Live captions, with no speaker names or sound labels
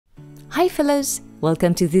Hi fellows!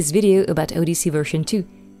 Welcome to this video about Odyssey version 2.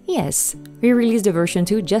 Yes, we released the version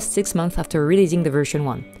 2 just 6 months after releasing the version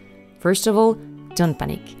 1. First of all, don't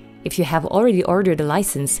panic. If you have already ordered a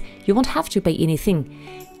license, you won't have to pay anything.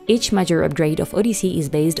 Each major upgrade of Odyssey is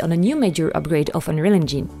based on a new major upgrade of Unreal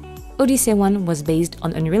Engine. Odyssey 1 was based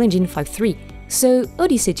on Unreal Engine 5.3, so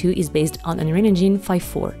Odyssey 2 is based on Unreal Engine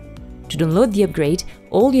 5.4. To download the upgrade,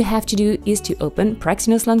 all you have to do is to open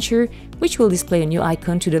Praxinos launcher, which will display a new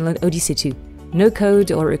icon to download Odyssey 2. No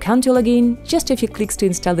code or account to log in, just a few clicks to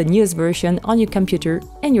install the newest version on your computer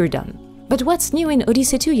and you're done. But what's new in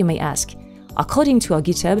Odyssey 2, you may ask? According to our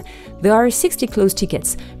GitHub, there are 60 closed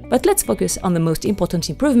tickets, but let's focus on the most important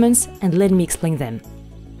improvements and let me explain them.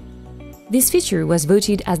 This feature was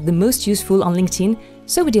voted as the most useful on LinkedIn,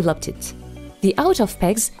 so we developed it. The out of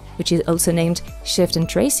pegs, which is also named Shift and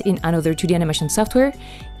Trace in another 2D animation software,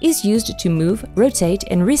 is used to move, rotate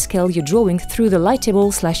and rescale your drawing through the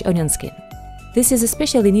lightable/onion skin. This is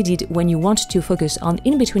especially needed when you want to focus on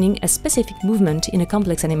in-betweening a specific movement in a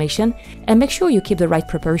complex animation and make sure you keep the right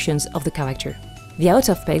proportions of the character. The out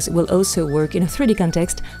of pegs will also work in a 3D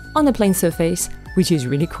context on a plane surface, which is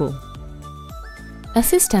really cool. A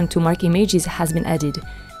system to mark images has been added.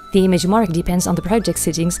 The image mark depends on the project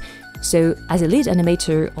settings, so as a lead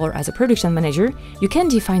animator or as a production manager, you can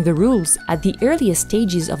define the rules at the earliest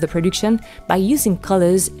stages of the production by using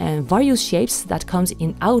colors and various shapes that comes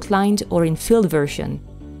in outlined or in filled version.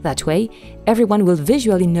 That way, everyone will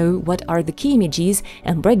visually know what are the key images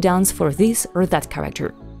and breakdowns for this or that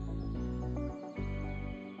character.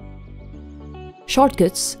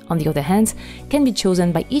 Shortcuts, on the other hand, can be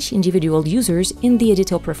chosen by each individual users in the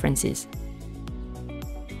editor preferences.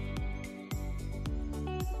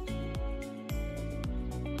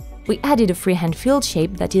 We added a freehand field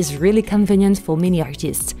shape that is really convenient for many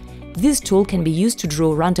artists. This tool can be used to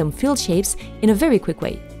draw random field shapes in a very quick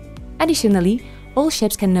way. Additionally, all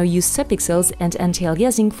shapes can now use subpixels and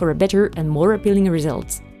anti-aliasing for a better and more appealing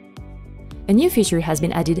result. A new feature has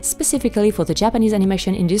been added specifically for the Japanese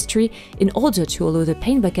animation industry in order to allow the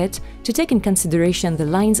paint bucket to take in consideration the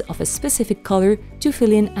lines of a specific color to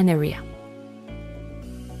fill in an area.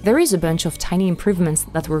 There is a bunch of tiny improvements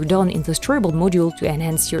that were done in the Storyboard module to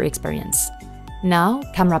enhance your experience. Now,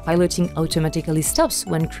 camera piloting automatically stops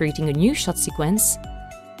when creating a new shot sequence.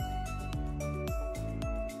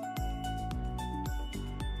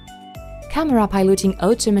 Camera piloting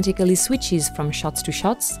automatically switches from shots to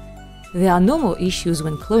shots. There are no more issues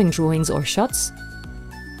when cloning drawings or shots.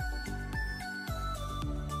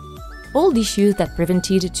 All the issues that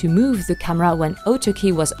prevented to move the camera when auto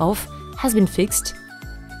key was off has been fixed.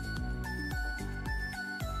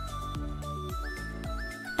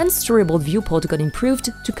 And Storyboard viewport got improved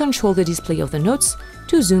to control the display of the notes,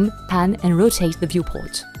 to zoom, pan and rotate the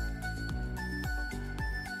viewport.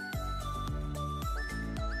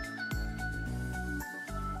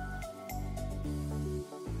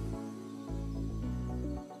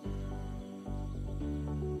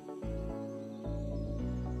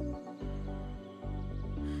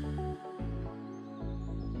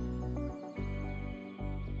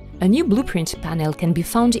 A new blueprint panel can be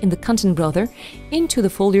found in the Content Browser into the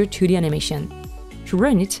folder 2D animation. To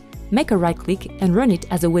run it, make a right-click and run it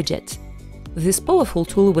as a widget. This powerful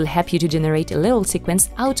tool will help you to generate a level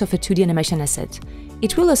sequence out of a 2D animation asset.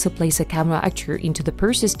 It will also place a camera actor into the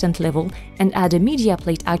persistent level and add a media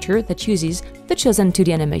plate actor that uses the chosen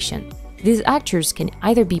 2D animation. These actors can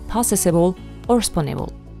either be processable or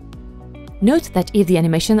spawnable. Note that if the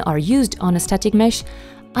animations are used on a static mesh,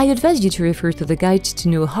 I advise you to refer to the guide to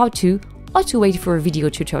know how to, or to wait for a video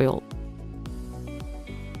tutorial.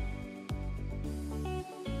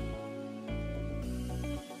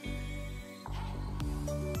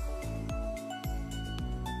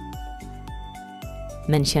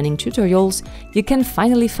 Mentioning tutorials, you can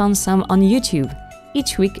finally find some on YouTube.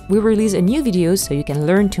 Each week we release a new video so you can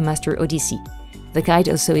learn to master Odyssey. The guide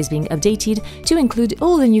also is being updated to include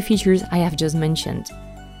all the new features I have just mentioned.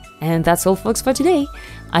 And that's all folks for today.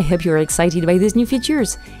 I hope you're excited by these new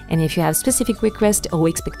features, and if you have specific requests or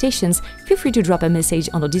expectations, feel free to drop a message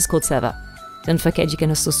on our Discord server. Don't forget you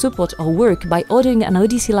can also support our work by ordering an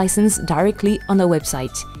Odyssey license directly on our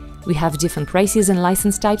website. We have different prices and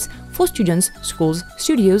license types for students, schools,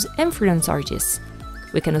 studios and freelance artists.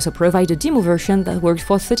 We can also provide a demo version that works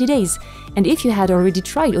for 30 days, and if you had already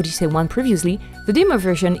tried Odyssey 1 previously, the demo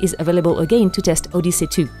version is available again to test Odyssey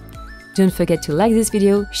 2. Don't forget to like this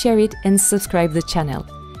video, share it and subscribe the channel.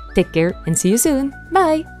 Take care and see you soon.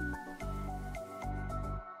 Bye!